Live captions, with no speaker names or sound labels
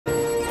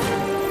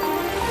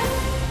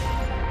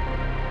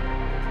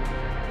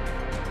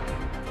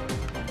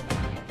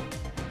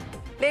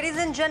Ladies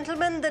and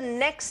gentlemen, the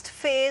next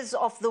phase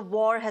of the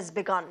war has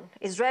begun.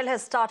 Israel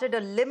has started a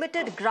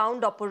limited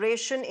ground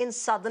operation in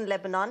southern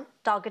Lebanon,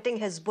 targeting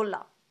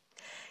Hezbollah.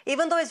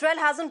 Even though Israel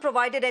hasn't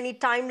provided any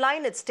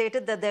timeline, it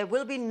stated that there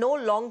will be no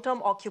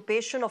long-term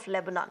occupation of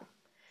Lebanon.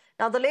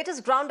 Now, the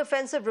latest ground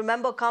offensive,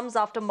 remember, comes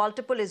after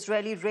multiple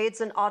Israeli raids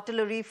and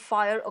artillery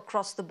fire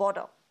across the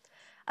border.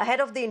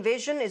 Ahead of the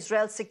invasion,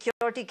 Israel's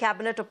security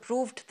cabinet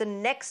approved the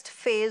next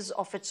phase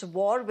of its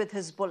war with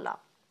Hezbollah.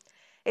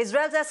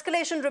 Israel's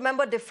escalation,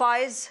 remember,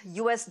 defies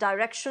U.S.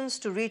 directions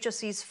to reach a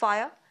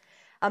ceasefire.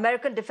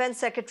 American Defense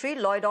Secretary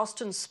Lloyd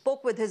Austin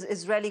spoke with his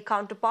Israeli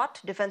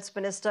counterpart, Defense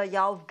Minister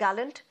Yoav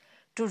Gallant,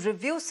 to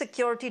review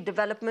security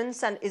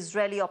developments and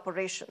Israeli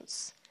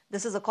operations.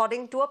 This is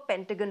according to a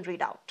Pentagon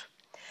readout.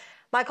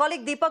 My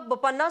colleague Deepak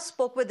Bopanna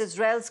spoke with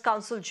Israel's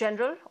Consul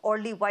General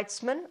Orly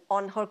Weitzman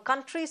on her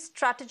country's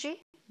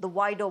strategy, the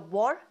wider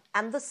war,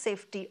 and the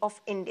safety of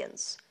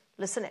Indians.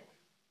 Listen in.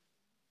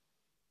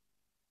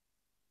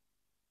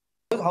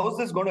 How is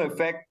this going to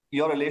affect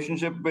your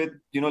relationship with,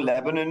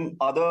 Lebanon,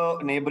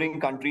 other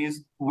neighboring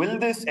countries? Will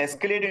this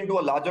escalate into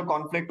a larger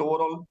conflict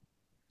overall?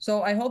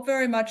 So I hope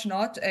very much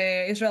not.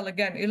 Israel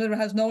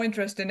has no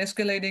interest in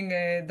escalating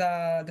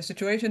the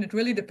situation. It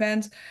really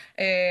depends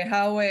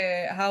how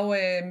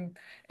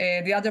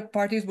the other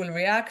parties will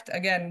react.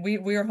 Again,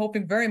 we are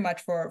hoping very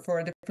much for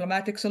a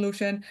diplomatic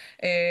solution.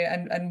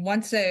 And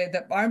once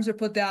the arms are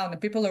put down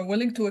and people are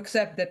willing to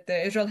accept that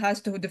Israel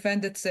has to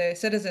defend its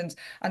citizens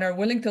and are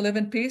willing to live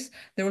in peace,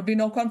 there will be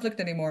no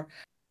conflict anymore.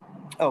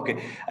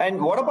 Okay,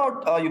 and what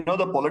about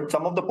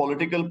some of the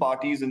political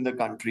parties in the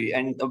country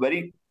and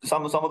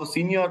some of the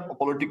senior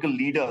political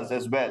leaders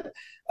as well,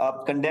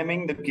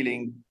 condemning the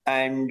killing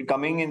and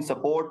coming in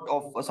support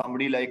of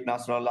somebody like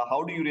Nasrallah?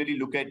 How do you really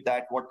look at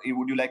that? Would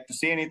you like to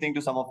say anything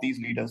to some of these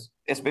leaders,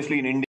 especially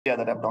in India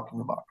that I'm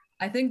talking about?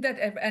 I think that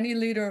if any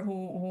leader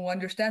who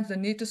understands the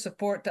need to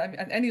support,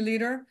 and any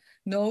leader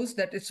knows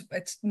that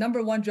it's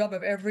number one job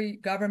of every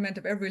government,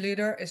 of every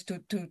leader, is to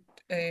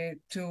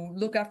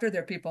look after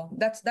their people.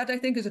 That I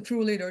think is a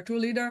true leader. A true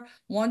leader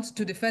wants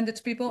to defend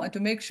its people and to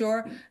make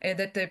sure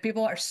that the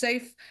people are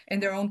safe in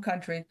their own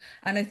country.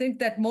 And I think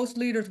that most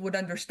leaders would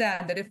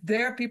understand that if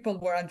their people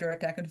were under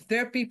attack and if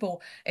their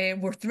people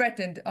were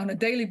threatened on a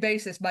daily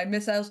basis by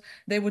missiles,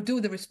 they would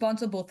do the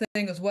responsible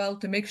thing as well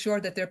to make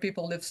sure that their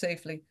people live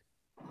safely.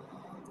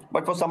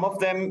 But for some of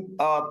them,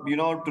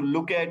 to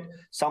look at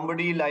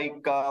somebody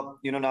like,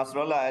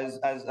 Nasrallah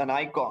as an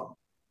icon,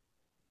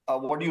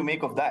 what do you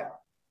make of that?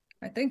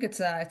 I think it's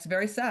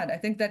very sad. I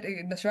think that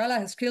Nasrallah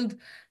has killed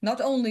not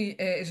only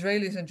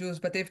Israelis and Jews,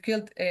 but they've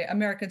killed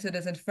American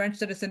citizens, French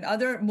citizens,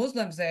 other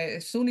Muslims,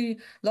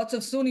 lots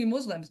of Sunni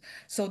Muslims.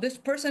 So this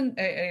person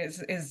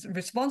is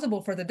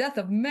responsible for the death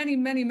of many,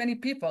 many, many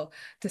people.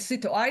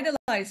 To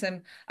idolize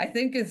him, I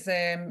think is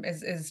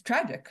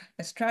tragic.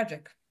 It's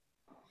tragic.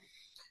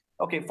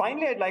 Okay,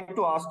 finally, I'd like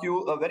to ask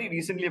you, very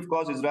recently, of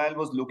course, Israel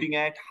was looking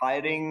at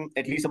hiring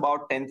at least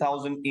about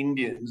 10,000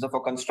 Indians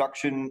for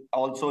construction,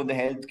 also in the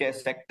healthcare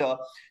sector.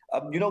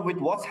 With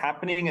what's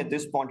happening at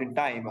this point in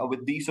time,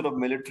 with these sort of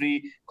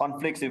military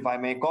conflicts, if I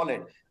may call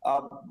it,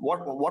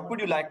 what would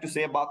you like to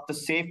say about the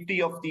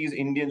safety of these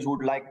Indians who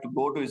would like to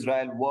go to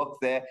Israel, work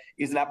there?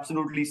 Is it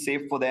absolutely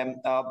safe for them?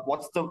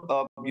 What's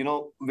the,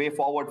 way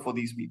forward for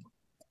these people?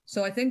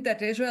 So I think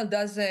that Israel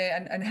does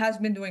and has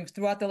been doing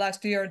throughout the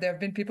last year. There have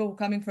been people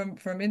coming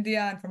from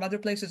India and from other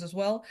places as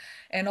well.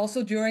 And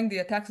also during the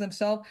attacks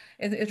themselves,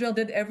 Israel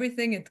did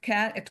everything it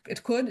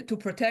could to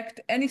protect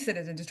any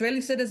citizens,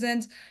 Israeli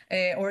citizens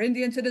or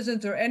Indian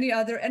citizens or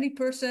any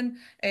person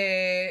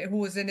who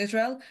was in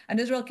Israel. And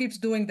Israel keeps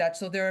doing that.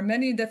 So there are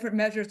many different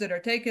measures that are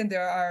taken.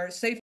 There are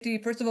safety.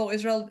 First of all,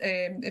 Israel,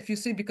 if you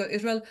see, because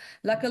Israel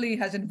luckily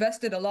has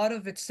invested a lot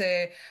of its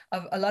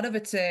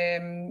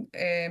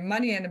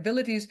money and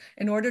abilities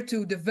in order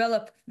to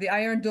develop the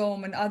Iron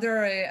Dome and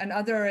other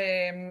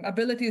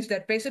abilities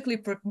that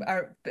basically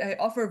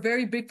offer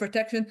very big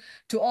protection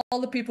to all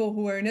the people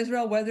who are in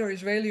Israel, whether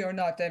Israeli or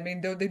not. I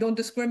mean, they don't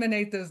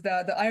discriminate.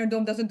 The Iron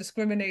Dome doesn't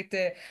discriminate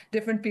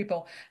different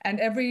people. And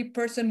every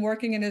person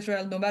working in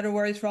Israel, no matter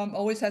where he's from,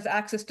 always has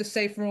access to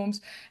safe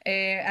rooms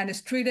and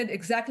is treated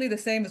exactly the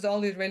same as all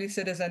the Israeli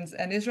citizens.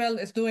 And Israel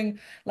is doing,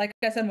 like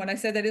I said, when I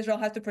said that Israel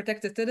has to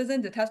protect its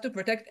citizens, it has to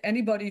protect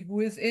anybody who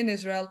is in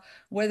Israel,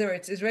 whether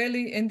it's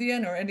Israeli,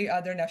 Indian, or any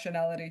other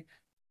nationality.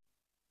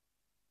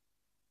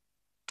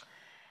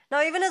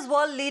 Now, even as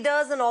world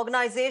leaders and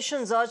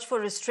organizations urge for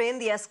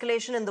restraint, the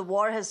escalation in the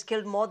war has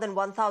killed more than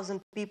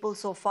 1,000 people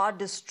so far,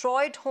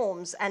 destroyed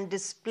homes and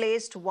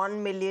displaced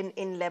 1 million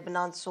in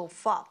Lebanon so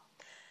far.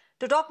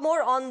 To talk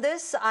more on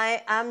this,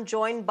 I am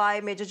joined by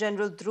Major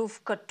General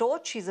Dhruv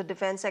Katoch. He's a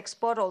defense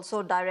expert,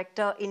 also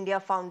Director, India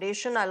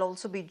Foundation. I'll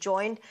also be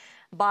joined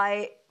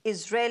by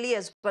Israeli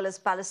as well as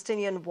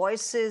Palestinian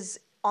voices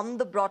on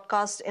the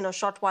broadcast in a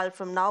short while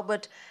from now.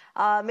 But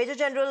Major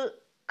General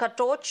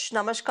Katoch,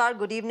 namaskar,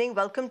 good evening.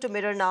 Welcome to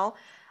Mirror Now.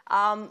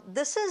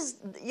 This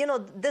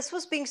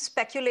was being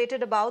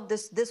speculated about.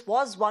 This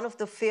was one of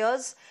the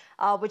fears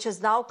which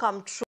has now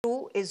come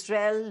true.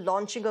 Israel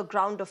launching a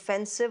ground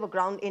offensive, a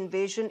ground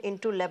invasion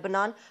into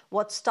Lebanon.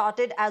 What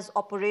started as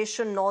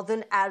Operation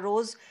Northern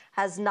Arrows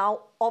has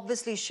now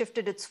obviously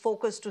shifted its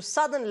focus to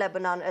southern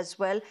Lebanon as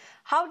well.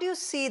 How do you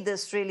see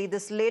this, really,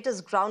 this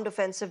latest ground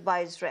offensive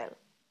by Israel?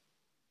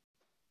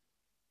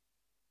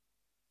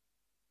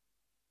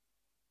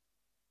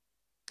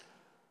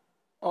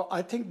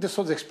 I think this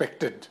was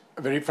expected,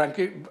 very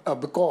frankly,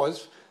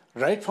 because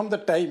right from the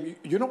time,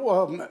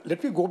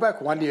 let me go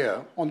back 1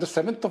 year. On the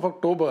 7th of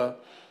October,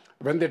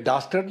 when the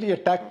dastardly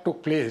attack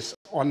took place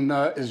on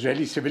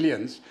Israeli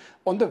civilians,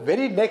 on the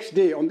very next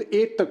day, on the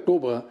 8th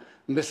October,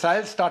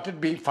 missiles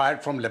started being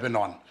fired from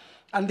Lebanon.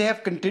 And they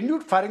have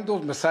continued firing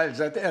those missiles.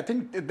 I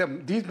think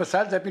these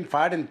missiles have been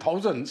fired in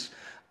thousands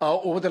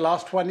over the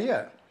last 1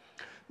 year.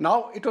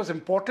 Now, it was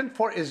important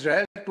for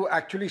Israel to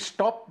actually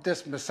stop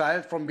this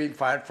missile from being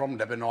fired from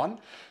Lebanon.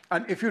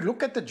 And if you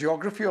look at the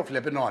geography of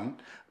Lebanon,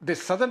 the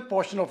southern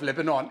portion of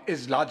Lebanon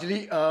is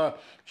largely a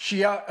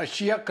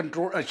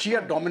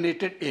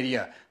Shia-dominated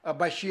area.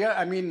 By Shia,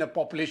 I mean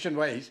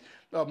population-wise,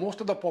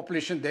 most of the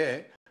population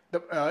there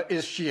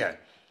is Shia.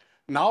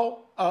 Now,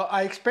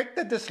 I expect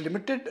that this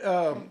limited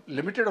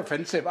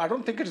offensive, I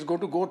don't think it is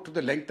going to go to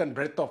the length and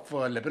breadth of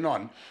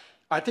Lebanon.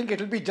 I think it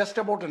will be just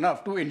about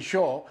enough to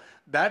ensure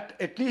that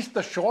at least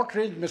the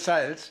short-range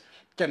missiles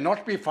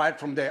cannot be fired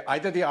from there.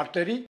 Either the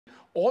artillery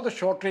or the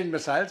short-range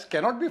missiles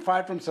cannot be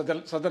fired from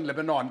southern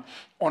Lebanon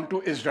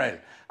onto Israel.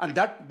 And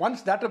that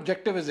once that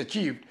objective is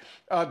achieved,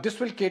 this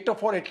will cater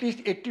for at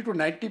least 80 to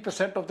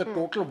 90% of the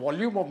total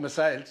volume of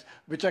missiles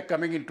which are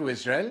coming into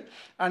Israel.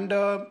 And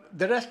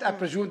the rest, I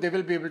presume, they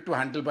will be able to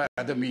handle by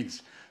other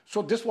means.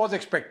 So this was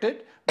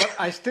expected, but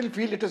I still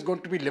feel it is going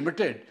to be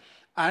limited.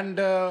 And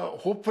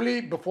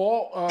hopefully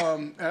before,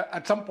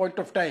 at some point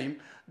of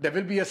time, there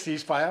will be a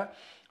ceasefire.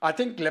 I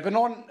think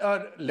Lebanon,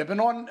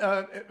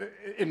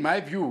 in my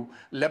view,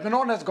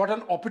 Lebanon has got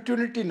an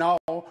opportunity now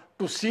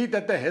to see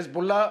that the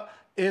Hezbollah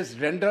is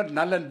rendered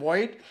null and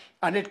void,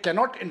 and it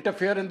cannot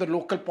interfere in the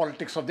local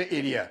politics of the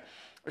area.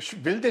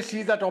 Will they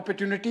seize that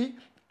opportunity?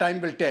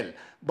 Time will tell.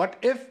 But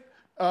if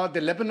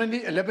the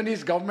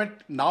Lebanese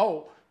government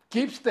now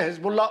keeps the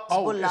Hezbollah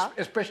out,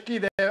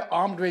 especially their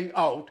armed wing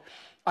out,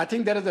 I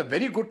think there is a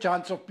very good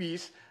chance of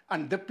peace,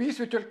 and the peace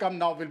which will come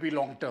now will be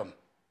long-term.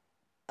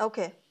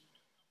 Okay.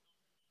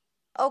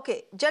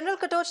 Okay. General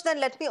Katoch, then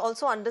let me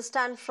also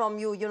understand from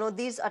you,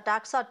 these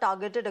attacks are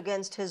targeted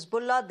against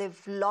Hezbollah.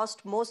 They've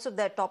lost most of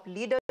their top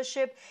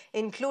leadership,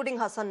 including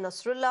Hassan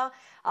Nasrallah.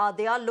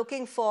 They are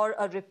looking for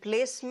a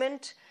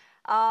replacement.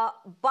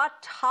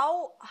 But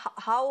how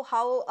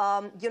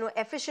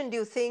efficient do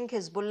you think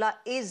Hezbollah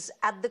is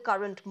at the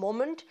current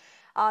moment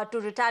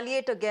to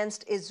retaliate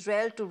against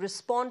Israel, to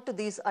respond to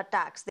these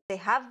attacks? They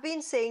have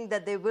been saying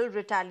that they will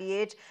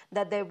retaliate,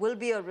 that there will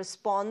be a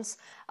response.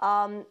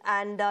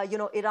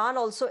 Iran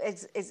also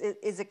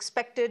is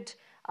expected,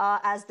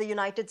 as the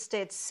United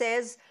States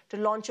says, to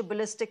launch a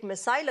ballistic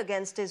missile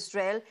against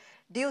Israel.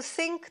 Do you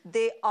think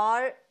they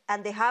are,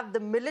 and they have the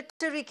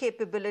military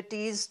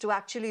capabilities to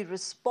actually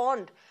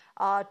respond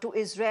to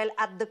Israel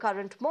at the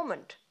current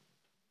moment?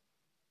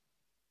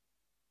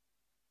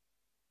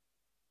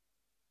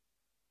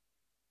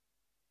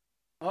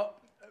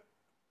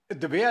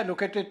 The way I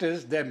look at it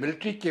is their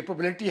military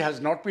capability has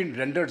not been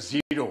rendered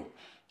zero.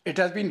 It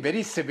has been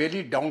very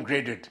severely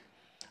downgraded,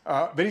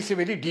 very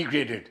severely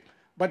degraded.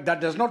 But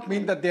that does not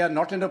mean that they are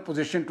not in a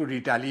position to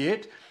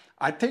retaliate.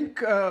 I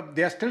think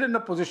they are still in a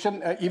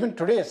position, even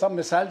today, some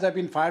missiles have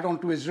been fired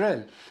onto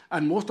Israel,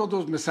 and most of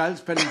those missiles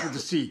fell into the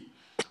sea.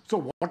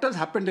 So what has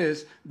happened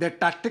is their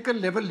tactical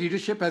level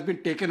leadership has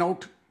been taken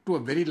out to a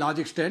very large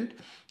extent,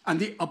 and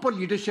the upper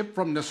leadership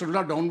from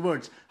Nasrallah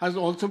downwards has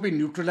also been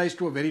neutralized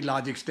to a very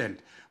large extent.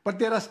 But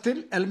there are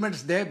still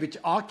elements there which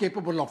are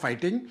capable of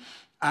fighting,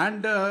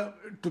 and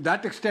to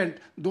that extent,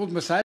 those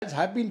missiles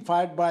have been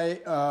fired by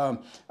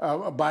the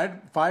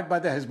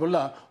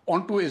Hezbollah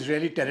onto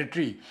Israeli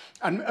territory,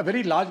 and a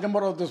very large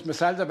number of those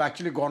missiles have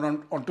actually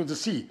gone onto the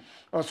sea.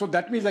 So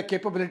that means the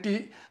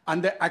capability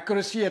and the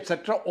accuracy,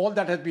 etc., all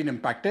that has been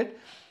impacted.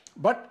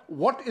 But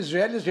what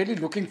Israel is really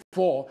looking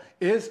for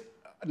is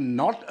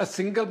not a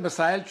single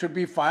missile should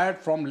be fired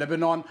from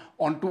Lebanon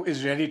onto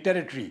Israeli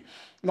territory.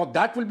 Now,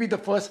 that will be the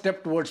first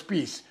step towards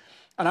peace.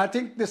 And I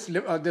think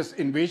this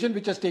invasion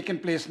which has taken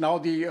place now,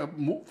 the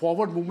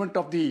forward movement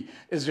of the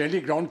Israeli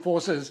ground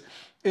forces,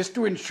 is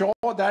to ensure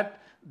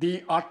that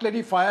the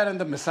artillery fire and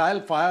the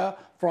missile fire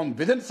from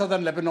within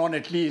southern Lebanon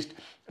at least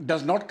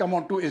does not come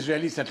onto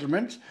Israeli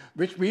settlements,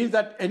 which means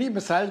that any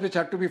missiles which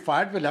have to be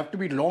fired will have to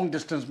be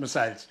long-distance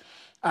missiles.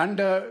 And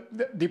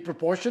the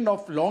proportion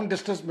of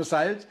long-distance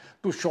missiles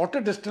to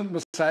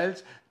shorter-distance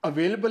missiles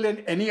available in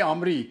any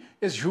armory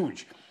is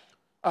huge.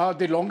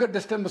 The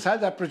longer-distance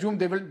missiles, I presume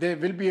they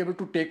will be able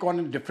to take on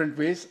in different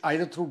ways,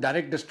 either through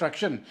direct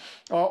destruction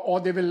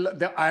or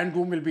the Iron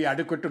Dome will be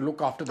adequate to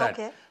look after that.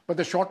 Okay. But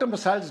the shorter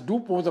missiles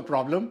do pose a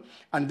problem,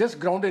 and this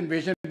ground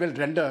invasion will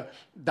render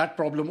that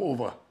problem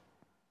over.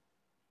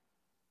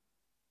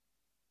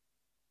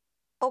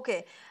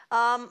 Okay.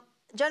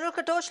 General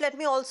Katoch, let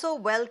me also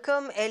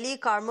welcome Eli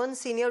Karman,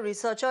 Senior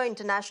Researcher,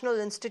 International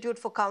Institute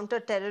for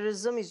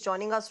Counter-Terrorism. He's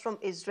joining us from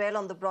Israel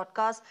on the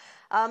broadcast.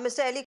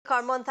 Mr. Eli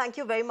Karman, thank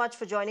you very much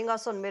for joining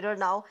us on Mirror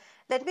Now.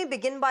 Let me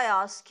begin by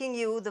asking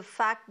you the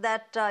fact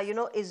that,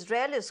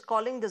 Israel is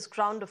calling this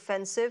ground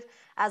offensive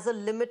as a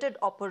limited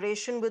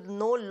operation with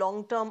no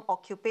long-term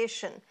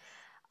occupation.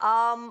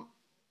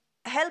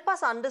 Help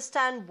us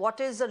understand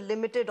what is a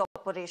limited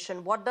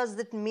operation. What does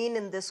it mean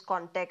in this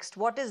context?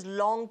 What is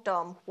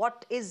long-term?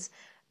 What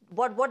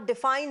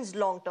defines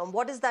long-term?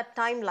 What is that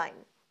timeline?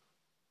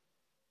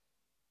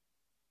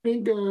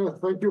 Thank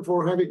you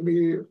for having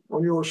me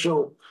on your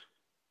show.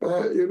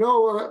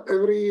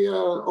 Every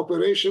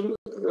operation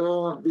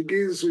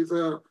begins with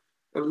a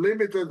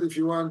limited, if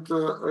you want,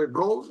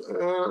 goal,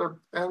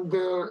 and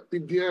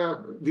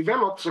it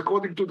develops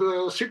according to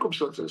the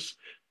circumstances.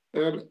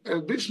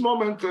 At this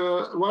moment,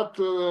 what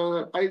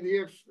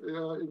IDF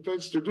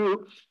intends to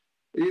do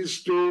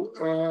is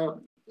to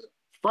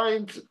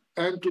find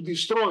and to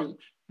destroy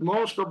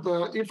most of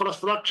the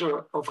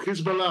infrastructure of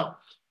Hezbollah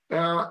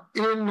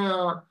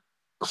in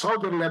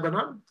Southern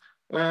Lebanon.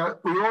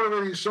 We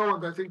already saw,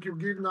 and I think you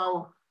give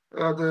now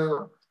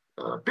the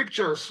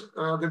pictures,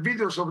 the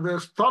videos of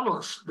the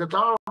tunnels that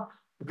are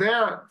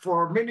there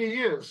for many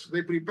years.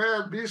 They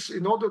prepared this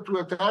in order to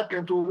attack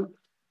and to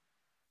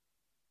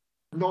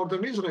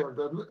northern Israel,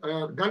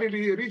 the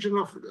Galilee region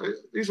of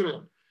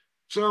Israel.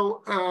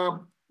 So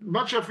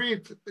much of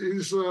it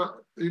is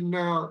in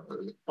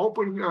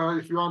open,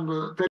 if you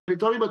want,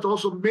 territory, but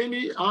also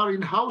many are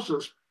in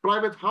houses,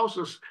 private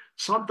houses,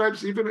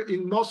 sometimes even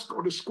in mosques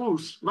or the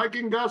schools, like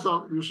in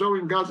Gaza. You saw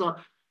in Gaza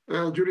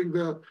during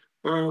the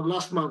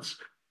last months.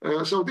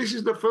 So this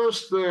is the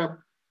first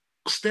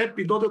step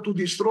in order to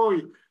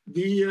destroy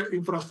the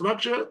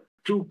infrastructure,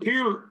 to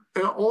kill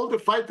all the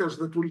fighters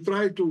that will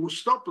try to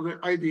stop the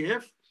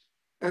IDF,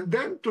 and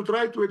then to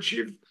try to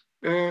achieve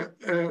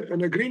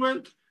an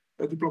agreement,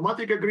 a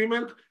diplomatic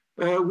agreement,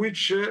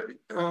 which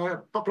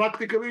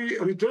practically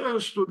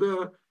returns to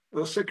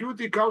the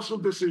Security Council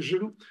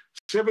decision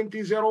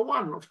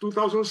 7001 of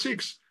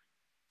 2006.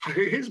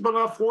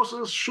 Hezbollah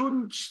forces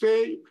shouldn't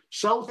stay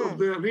south of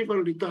the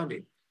river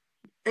Litani.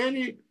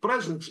 Any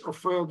presence of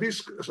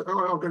this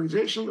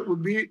organization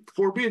would be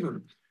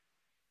forbidden.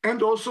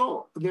 And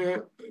also,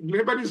 the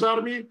Lebanese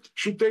army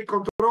should take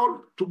control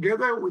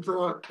together with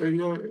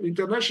an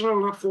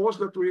international force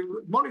that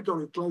will monitor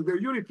it, like the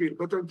UNIFIL.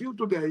 But until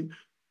today,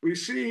 we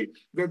see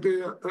that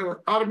the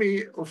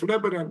army of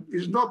Lebanon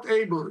is not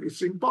able,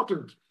 it's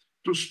important,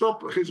 to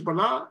stop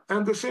Hezbollah.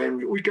 And the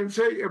same we can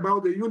say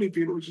about the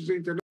UNIFIL, which is the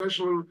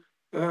international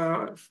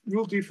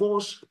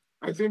multi-force.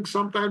 I think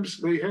sometimes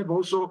they have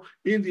also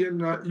Indian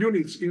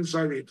units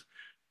inside it.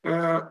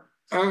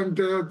 And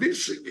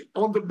this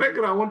on the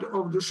background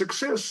of the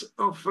success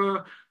of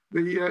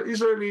the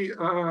Israeli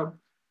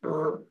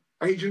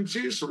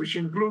agencies, which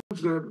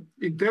includes the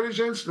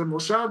intelligence, the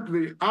Mossad,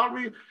 the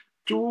army,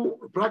 to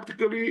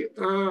practically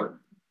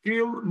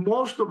kill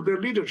most of the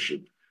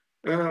leadership,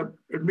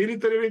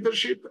 military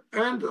leadership,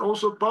 and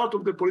also part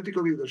of the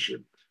political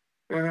leadership.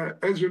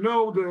 As you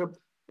know, the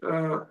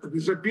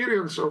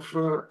disappearance of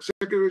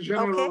Secretary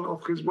General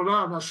of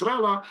Hezbollah,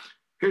 Nasrallah,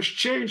 has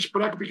changed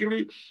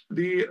practically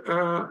the,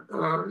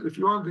 if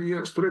you want,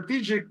 the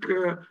strategic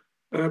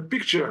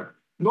picture,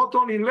 not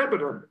only in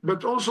Lebanon,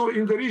 but also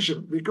in the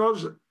region,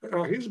 because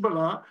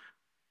Hezbollah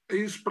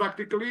is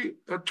practically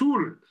a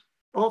tool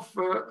of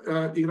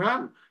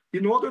Iran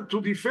in order to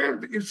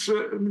defend its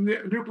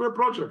nuclear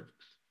project.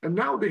 And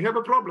now they have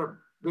a problem.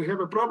 They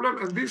have a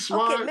problem, and this is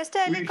why... Okay,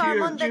 Mr. Eli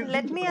Karman, then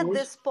let me at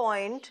this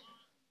point...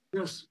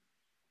 Yes.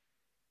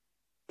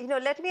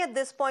 Let me at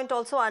this point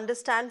also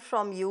understand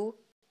from you,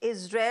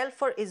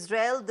 for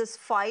Israel, this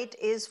fight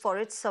is for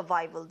its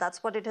survival.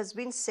 That's what it has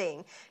been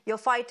saying. You're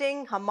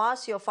fighting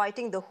Hamas, you're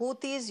fighting the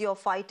Houthis, you're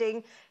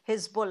fighting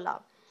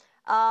Hezbollah.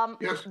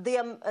 Yes.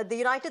 The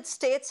United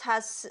States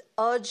has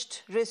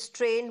urged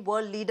restraint.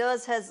 World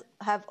leaders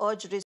have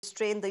urged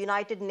restraint. The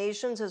United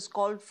Nations has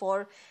called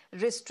for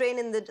restraint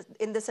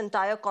in this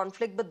entire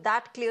conflict, but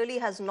that clearly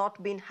has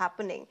not been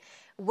happening.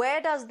 Where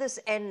does this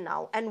end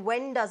now, and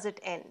when does it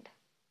end?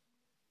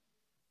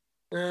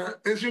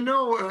 As you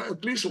know,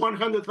 at least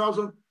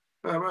 100,000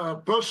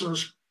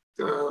 persons,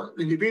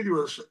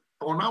 individuals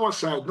on our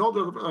side,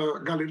 northern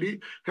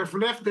Galilee, have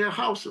left their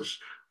houses.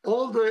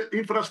 All the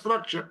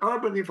infrastructure,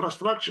 urban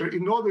infrastructure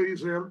in northern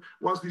Israel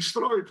was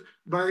destroyed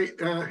by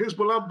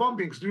Hezbollah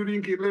bombings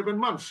during 11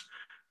 months.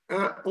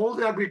 All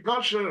the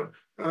agriculture,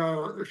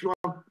 if you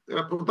want,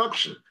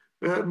 production,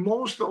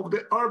 most of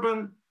the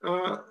urban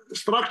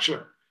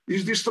structure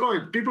is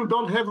destroyed. People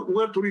don't have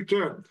where to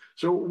return.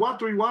 So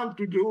what we want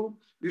to do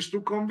is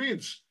to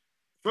convince,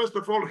 first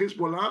of all,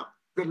 Hezbollah,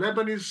 the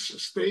Lebanese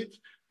state,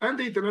 and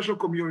the international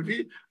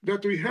community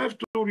that we have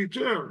to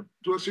return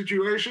to a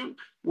situation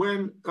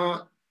when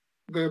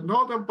the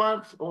northern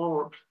part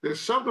or the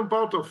southern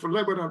part of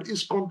Lebanon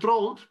is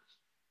controlled.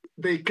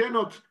 They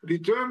cannot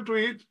return to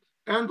it,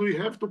 and we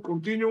have to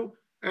continue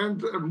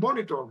and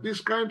monitor this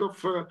kind of,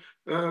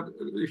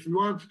 if you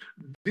want,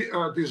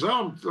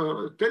 disarmed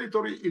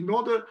territory in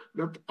order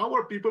that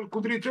our people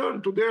could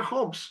return to their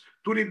homes,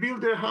 to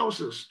rebuild their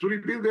houses, to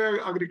rebuild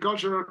their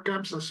agricultural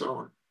camps and so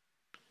on.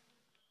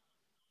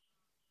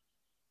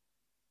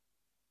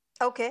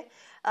 Okay.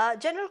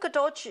 General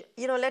Katoch,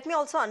 let me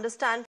also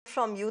understand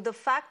from you the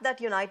fact that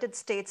United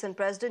States and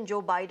President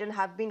Joe Biden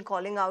have been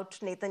calling out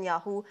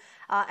Netanyahu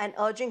and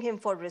urging him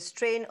for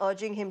restraint,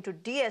 urging him to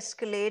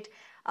de-escalate.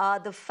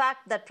 The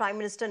fact that Prime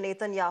Minister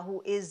Netanyahu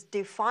is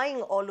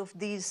defying all of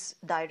these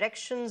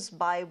directions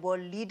by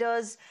world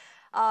leaders,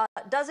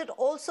 does it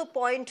also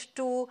point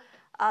to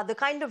the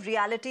kind of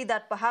reality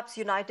that perhaps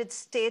United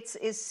States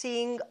is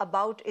seeing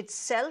about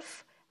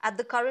itself at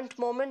the current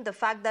moment, the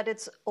fact that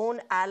its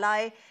own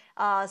ally,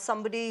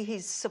 somebody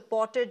he's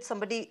supported,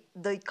 somebody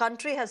the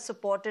country has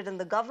supported and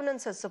the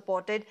governance has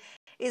supported,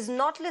 is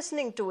not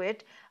listening to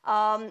it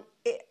in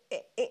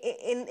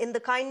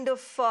the kind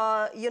of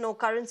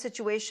current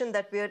situation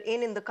that we are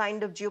in the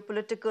kind of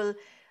geopolitical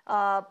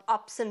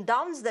ups and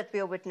downs that we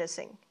are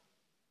witnessing?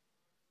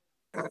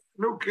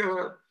 Look,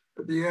 the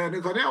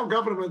Netanyahu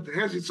government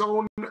has its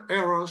own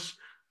errors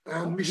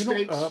and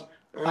mistakes.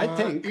 I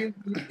think...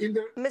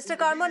 Mr.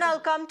 Karman, I'll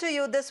come to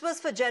you. This was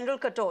for General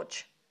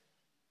Katoch.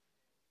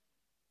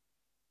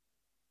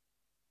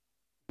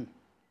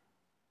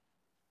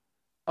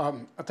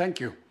 Thank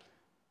you.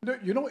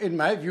 In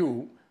my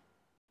view,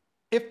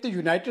 if the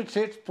United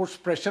States puts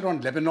pressure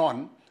on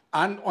Lebanon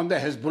and on the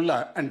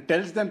Hezbollah and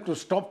tells them to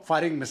stop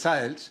firing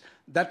missiles,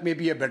 that may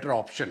be a better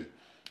option.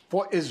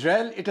 For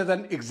Israel, it is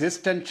an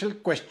existential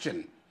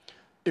question.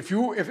 If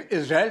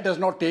Israel does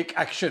not take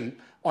action,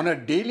 on a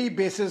daily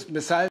basis,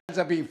 missiles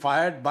are being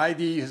fired by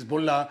the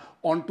Hezbollah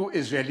onto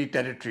Israeli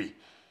territory.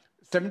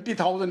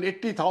 70,000,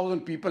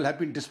 80,000 people have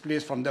been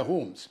displaced from their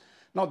homes.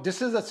 Now, this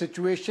is a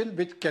situation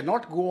which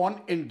cannot go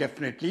on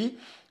indefinitely,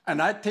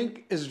 and I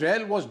think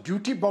Israel was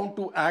duty-bound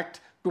to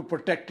act to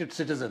protect its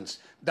citizens.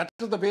 That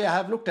is the way I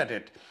have looked at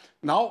it.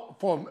 Now,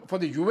 for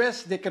the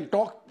US, they can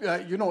talk,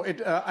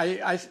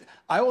 I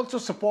also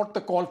support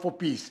the call for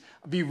peace.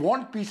 We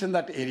want peace in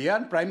that area,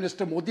 and Prime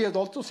Minister Modi has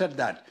also said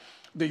that.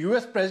 The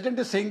US president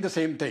is saying the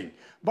same thing.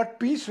 But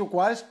peace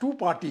requires two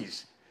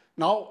parties.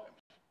 Now,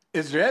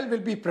 Israel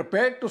will be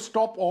prepared to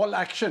stop all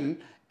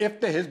action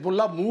if the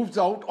Hezbollah moves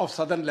out of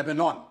southern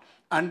Lebanon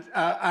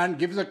and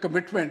gives a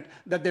commitment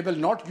that they will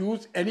not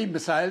use any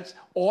missiles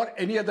or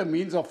any other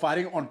means of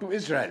firing onto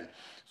Israel.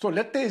 So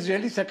let the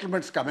Israeli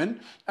settlements come in,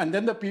 and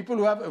then the people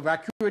who have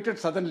evacuated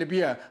southern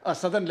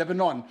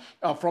Lebanon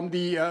from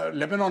the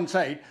Lebanon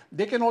side,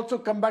 they can also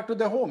come back to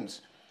their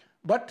homes.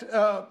 But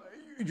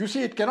you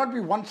see, it cannot be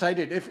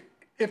one-sided.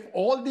 If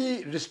all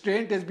the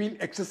restraint has been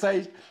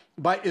exercised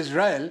by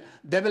Israel,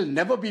 there will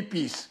never be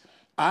peace.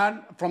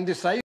 And from the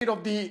side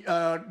of the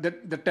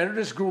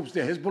terrorist groups, the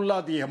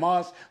Hezbollah, the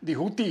Hamas, the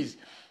Houthis,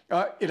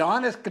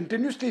 Iran has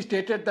continuously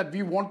stated that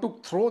we want to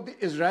throw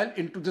Israel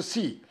into the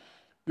sea.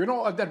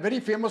 That very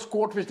famous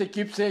quote which they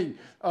keep saying,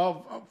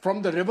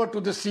 from the river to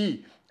the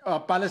sea,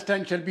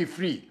 Palestine shall be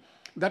free.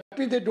 That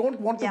means they don't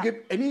want to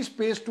give any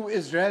space to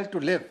Israel to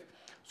live.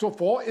 So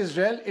for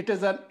Israel,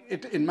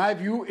 in my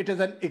view, it is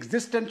an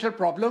existential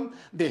problem.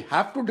 They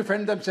have to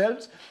defend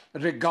themselves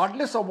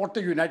regardless of what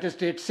the United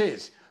States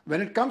says.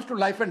 When it comes to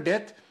life and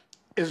death,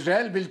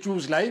 Israel will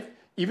choose life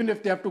even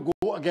if they have to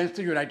go against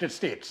the United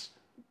States.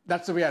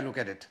 That's the way I look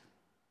at it.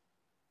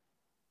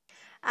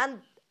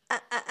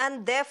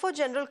 And therefore,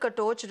 General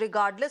Katoch,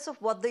 regardless of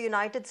what the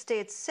United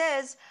States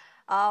says,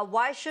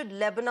 why should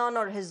Lebanon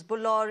or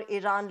Hezbollah or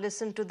Iran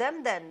listen to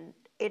them then?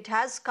 It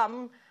has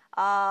come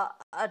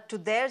to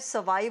their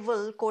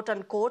survival, quote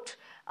unquote,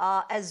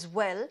 as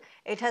well.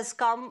 It has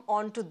come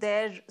on to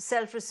their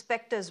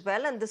self-respect as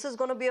well. And this is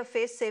going to be a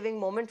face-saving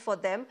moment for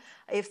them.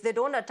 If they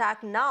don't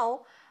attack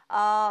now,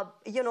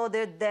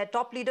 their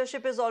top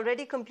leadership is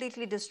already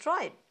completely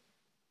destroyed.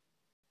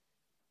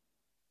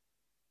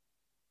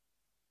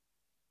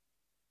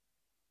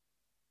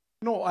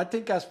 No, I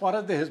think as far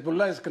as the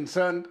Hezbollah is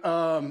concerned,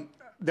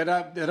 there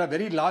are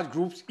very large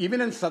groups, even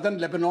in southern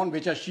Lebanon,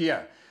 which are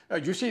Shia.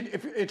 You see,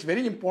 it's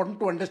very important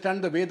to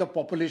understand the way the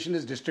population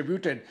is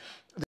distributed.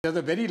 There's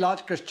a very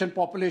large Christian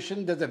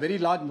population, there's a very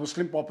large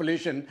Muslim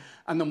population,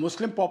 and the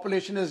Muslim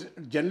population is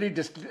generally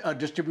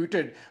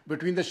distributed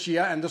between the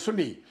Shia and the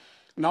Sunni.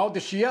 Now, the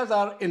Shias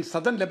are in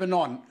southern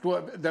Lebanon,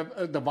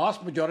 the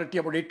vast majority,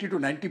 about 80 to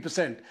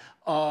 90%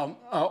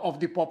 of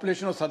the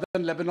population of southern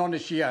Lebanon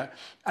is Shia.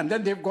 And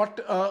then they've got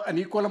an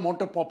equal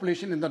amount of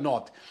population in the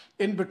north.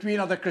 In between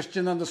are the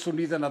Christians and the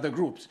Sunnis and other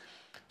groups.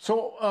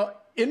 So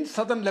in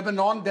southern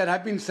Lebanon, there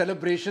have been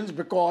celebrations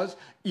because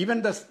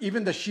even the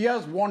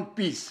Shias want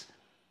peace.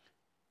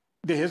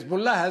 The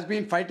Hezbollah has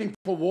been fighting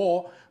for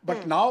war,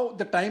 but now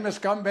the time has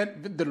come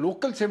when the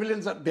local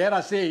civilians there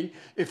are saying,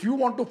 if you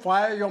want to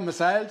fire your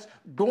missiles,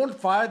 don't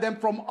fire them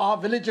from our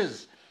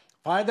villages,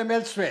 fire them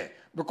elsewhere,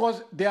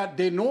 because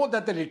they know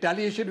that the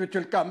retaliation which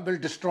will come will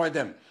destroy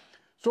them.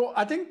 So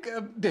I think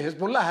the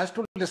Hezbollah has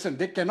to listen.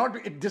 They cannot.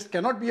 This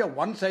cannot be a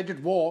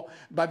one-sided war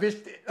by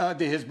which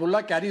the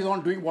Hezbollah carries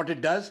on doing what it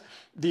does.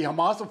 The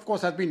Hamas, of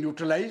course, has been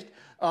neutralized.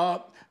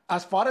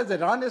 As far as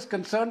Iran is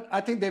concerned,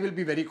 I think they will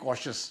be very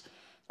cautious.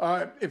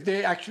 If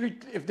they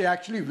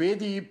actually weigh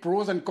the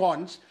pros and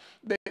cons,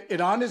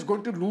 Iran is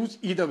going to lose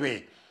either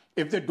way.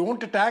 If they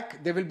don't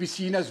attack, they will be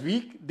seen as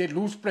weak. They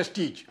lose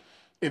prestige.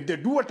 If they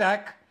do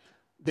attack,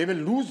 they will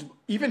lose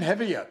even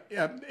heavier.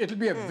 It'll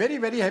be a very,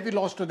 very heavy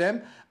loss to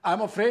them.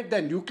 I'm afraid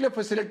their nuclear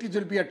facilities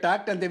will be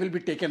attacked and they will be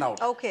taken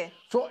out. Okay.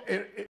 So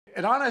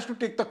Iran has to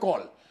take the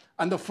call.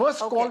 And the first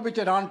call which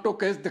Iran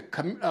took is the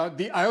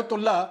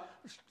Ayatollah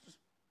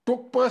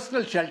took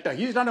personal shelter.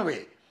 He's run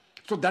away.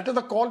 So that is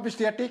the call which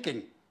they are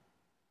taking.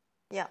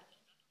 Yeah.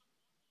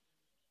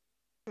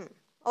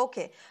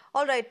 Okay.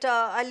 All right.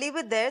 I'll leave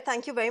it there.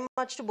 Thank you very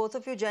much to both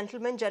of you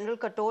gentlemen, General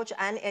Katoch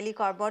and Eli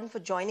Carbon, for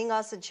joining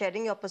us and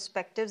sharing your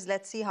perspectives.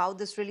 Let's see how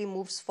this really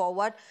moves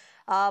forward.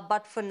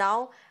 But for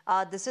now,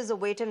 this is a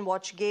wait and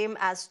watch game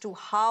as to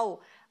how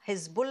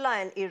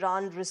Hezbollah and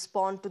Iran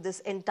respond to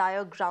this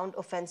entire ground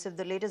offensive,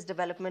 the latest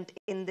development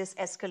in this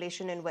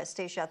escalation in West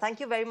Asia.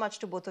 Thank you very much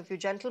to both of you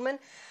gentlemen.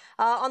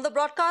 On the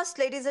broadcast,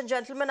 ladies and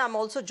gentlemen, I'm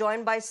also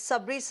joined by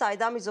Sabri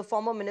Saidam. He's a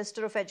former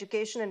Minister of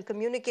Education and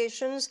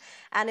Communications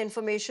and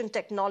Information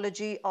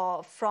Technology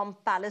from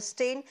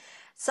Palestine.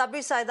 Sabri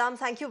Saidam,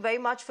 thank you very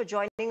much for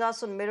joining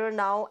us on Mirror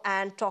Now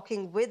and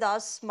talking with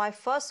us. My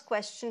first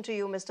question to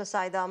you, Mr.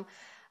 Saidam,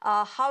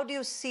 how do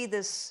you see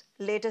this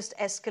latest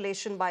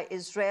escalation by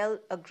Israel,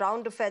 a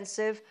ground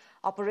offensive,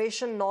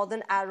 Operation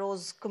Northern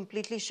Arrows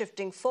completely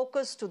shifting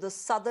focus to the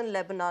southern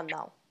Lebanon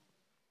now?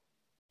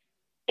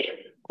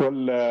 Well,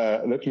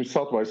 let me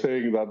start by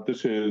saying that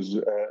this is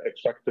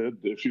expected.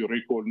 If you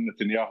recall,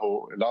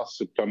 Netanyahu last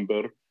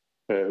September,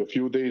 a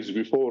few days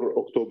before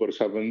October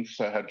 7th,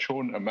 had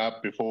shown a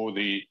map before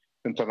the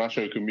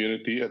international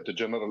community at the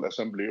General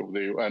Assembly of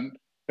the UN,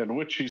 in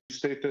which he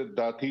stated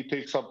that he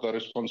takes up the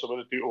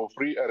responsibility of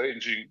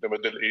rearranging the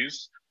Middle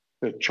East,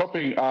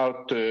 chopping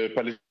out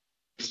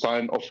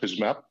Palestine off his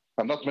map,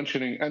 and not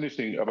mentioning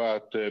anything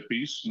about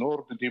peace,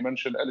 nor did he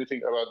mention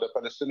anything about the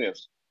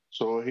Palestinians.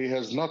 So he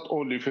has not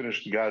only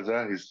finished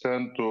Gaza, he's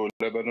turned to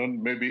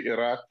Lebanon, maybe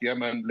Iraq,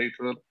 Yemen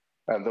later,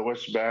 and the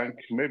West Bank,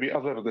 maybe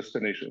other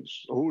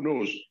destinations. Who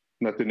knows?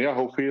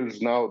 Netanyahu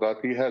feels now that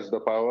he has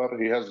the power,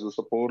 he has the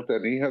support,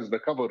 and he has the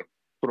cover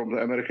from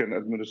the American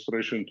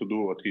administration to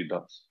do what he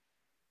does.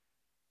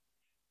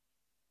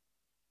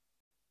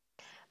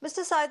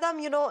 Mr.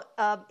 Saidam, you know,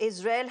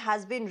 Israel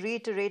has been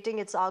reiterating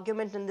its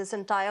argument in this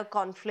entire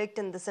conflict,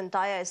 in this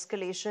entire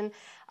escalation,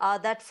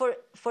 that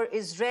for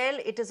Israel,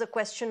 it is a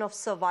question of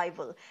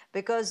survival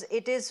because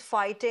it is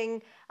fighting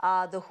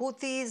the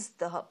Houthis,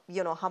 the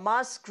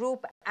Hamas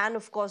group, and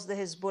of course the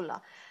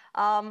Hezbollah.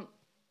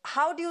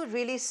 How do you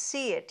really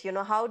see it? You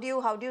know, how do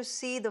you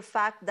see the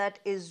fact that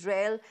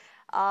Israel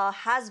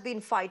has been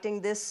fighting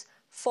this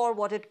for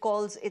what it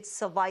calls its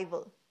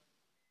survival?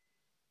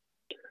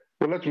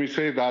 Well, let me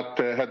say that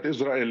had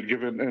Israel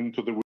given in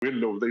to the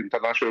will of the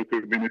international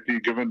community,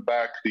 given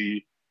back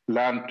the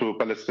land to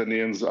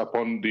Palestinians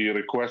upon the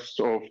request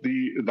of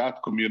that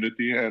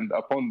community and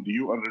upon the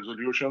UN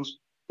resolutions,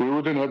 we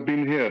wouldn't have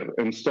been here.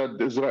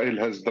 Instead, Israel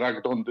has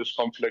dragged on this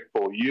conflict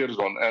for years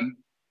on end,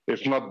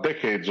 if not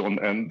decades on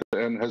end,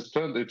 and has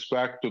turned its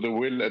back to the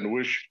will and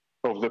wish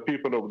of the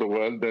people of the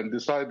world and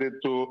decided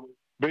to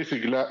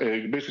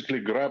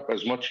basically grab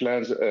as much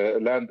land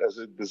as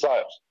it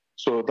desires.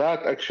 So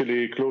that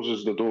actually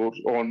closes the door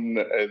on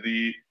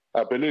the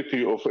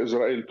ability of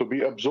Israel to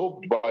be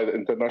absorbed by the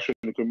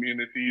international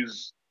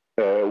community's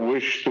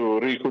wish to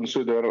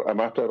reconsider a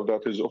matter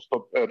that is of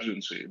top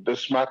urgency.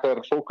 This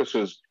matter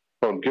focuses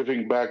on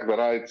giving back the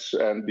rights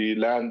and the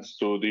lands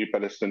to the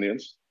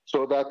Palestinians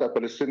so that a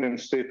Palestinian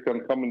state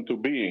can come into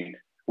being.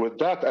 With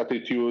that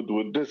attitude,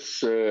 with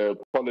this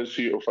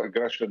policy of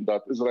aggression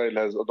that Israel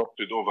has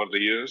adopted over the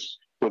years,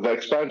 with the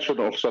expansion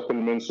of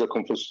settlements, the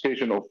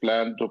confiscation of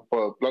land, the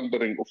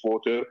plundering of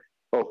water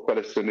of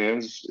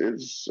Palestinians,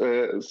 is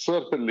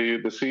certainly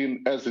the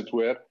scene, as it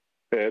were,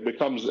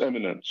 becomes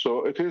imminent.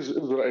 So it is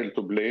Israel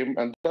to blame,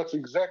 and that's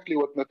exactly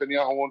what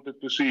Netanyahu wanted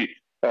to see,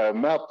 a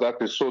map that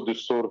is so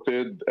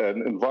distorted,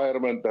 an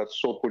environment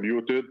that's so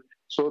polluted,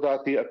 so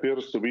that he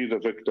appears to be the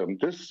victim.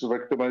 This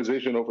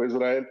victimization of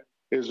Israel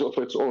is of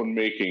its own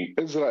making.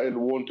 Israel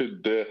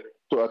wanted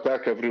to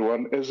attack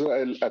everyone.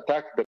 Israel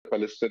attacked the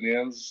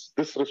Palestinians,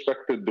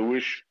 disrespected the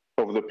wish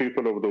of the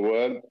people of the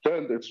world,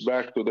 turned its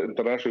back to the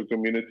international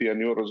community and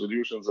your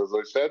resolutions, as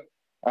I said,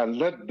 and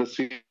led the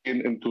scene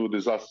into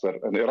disaster,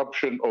 an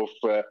eruption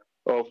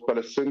of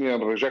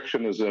Palestinian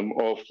rejectionism,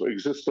 of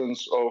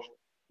existence of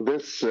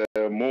this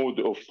mode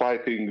of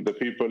fighting the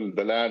people,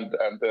 the land,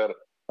 and their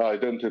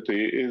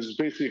identity is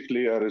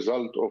basically a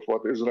result of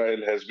what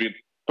Israel has been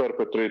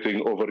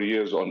perpetrating over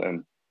years on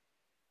end.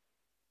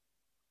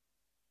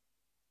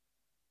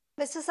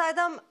 Mr.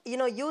 Saidam, you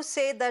know, you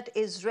say that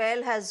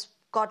Israel has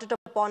got it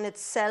upon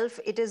itself.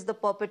 It is the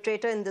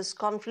perpetrator in this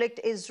conflict.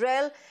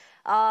 Israel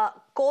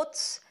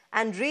quotes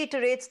and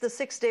reiterates the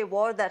Six-Day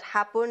War that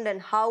happened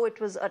and how it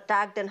was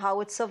attacked and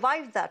how it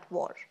survived that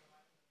war.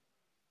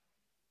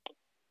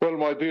 Well,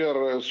 my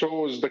dear,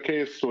 so is the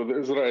case with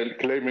Israel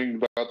claiming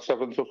that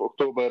 7th of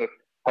October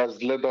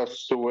has led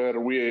us to where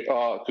we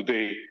are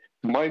today.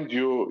 Mind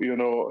you,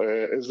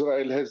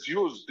 Israel has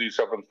used the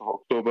 7th of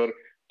October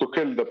to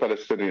kill the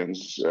Palestinians.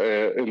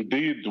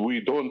 Indeed,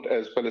 we don't,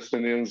 as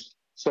Palestinians,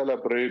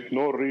 celebrate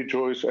nor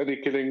rejoice any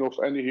killing of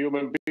any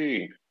human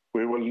being.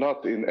 We will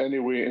not in any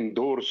way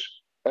endorse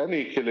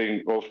any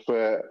killing of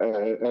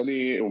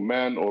any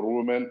man or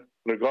woman,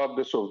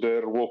 regardless of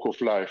their walk of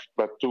life.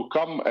 But to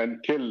come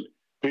and kill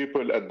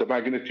people at the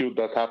magnitude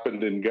that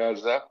happened in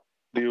Gaza,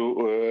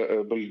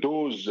 to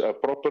bulldoze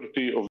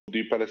property of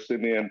the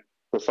Palestinian,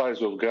 the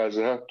size of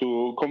Gaza,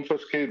 to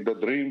confiscate the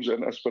dreams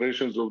and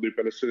aspirations of the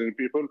Palestinian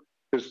people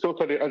is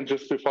totally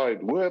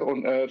unjustified. Where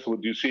on earth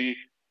would you see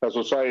a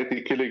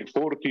society killing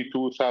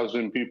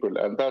 42,000 people?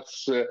 And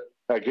that's,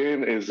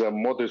 again, is a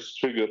modest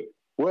figure.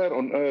 Where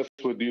on earth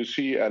would you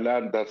see a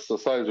land that's the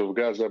size of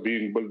Gaza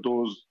being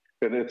bulldozed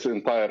in its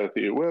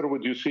entirety? Where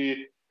would you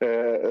see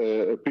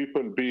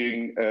people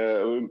being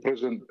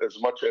imprisoned as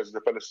much as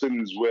the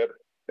Palestinians were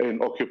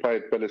in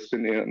occupied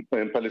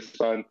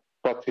Palestine,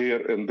 but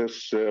here in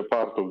this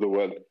part of the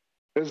world?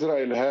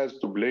 Israel has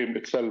to blame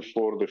itself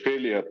for the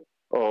failure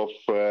of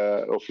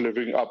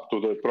living up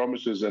to the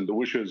promises and the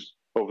wishes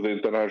of the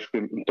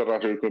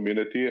international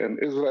community,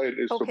 and Israel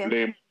is to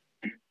blame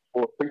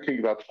for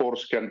thinking that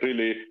force can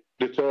really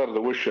deter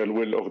the wish and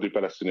will of the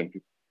Palestinian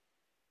people.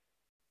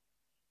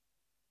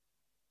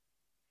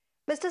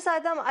 Mr.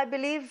 Saidam, I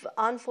believe,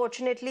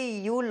 unfortunately,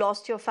 you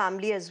lost your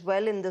family as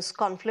well in this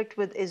conflict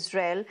with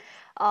Israel.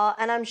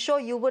 And I'm sure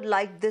you would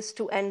like this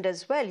to end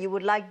as well. You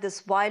would like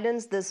this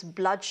violence, this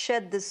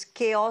bloodshed, this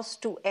chaos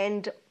to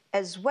end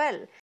as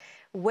well.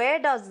 Where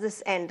does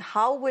this end?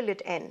 How will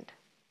it end?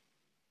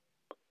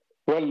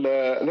 Well,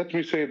 let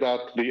me say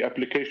that the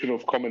application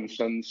of common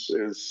sense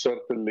is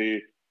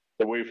certainly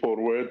the way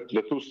forward.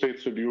 The two-state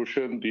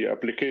solution, the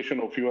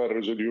application of UN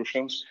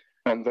resolutions,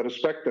 and the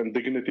respect and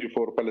dignity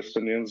for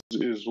Palestinians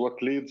is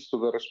what leads to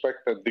the respect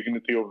and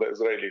dignity of the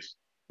Israelis.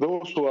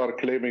 Those who are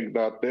claiming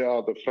that they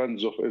are the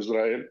friends of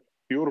Israel,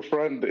 your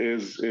friend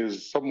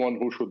is someone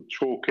who should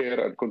show care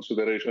and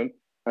consideration,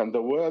 and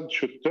the world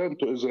should turn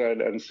to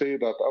Israel and say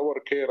that our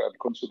care and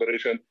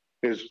consideration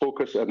is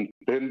focused and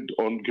bent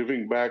on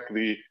giving back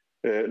the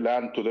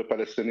land to the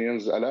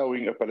Palestinians,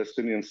 allowing a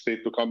Palestinian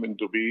state to come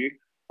into being,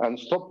 and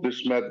stop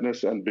this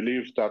madness and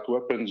believe that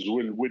weapons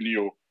will win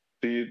you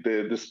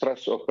the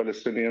distress of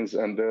Palestinians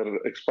and their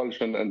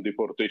expulsion and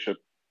deportation.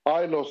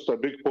 I lost a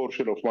big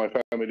portion of my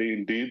family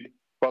indeed,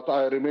 but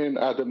I remain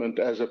adamant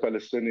as a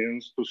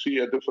Palestinian to see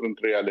a different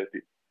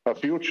reality, a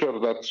future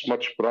that's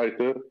much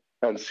brighter,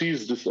 and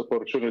seize this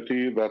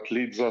opportunity that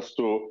leads us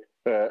to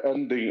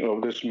ending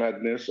of this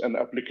madness and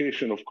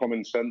application of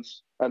common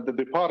sense and the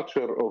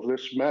departure of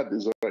this mad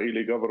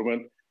Israeli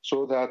government,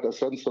 so that a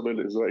sensible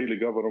Israeli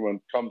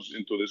government comes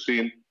into the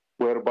scene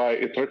whereby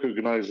it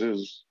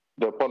recognizes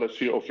the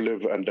policy of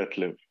live and let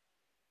live.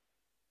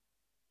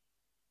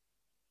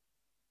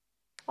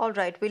 All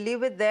right, we'll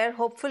leave it there.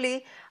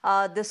 Hopefully,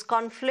 this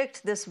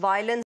conflict, this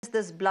violence,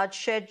 this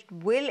bloodshed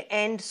will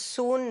end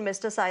soon,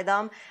 Mr.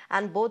 Saidam,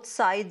 and both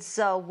sides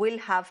will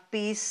have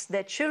peace.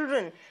 Their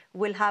children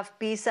will have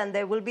peace, and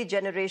there will be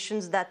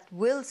generations that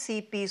will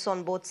see peace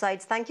on both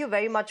sides. Thank you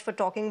very much for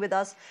talking with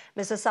us,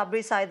 Mr.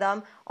 Sabri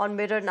Saidam, on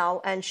Mirror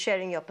Now and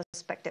sharing your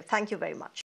perspective. Thank you very much.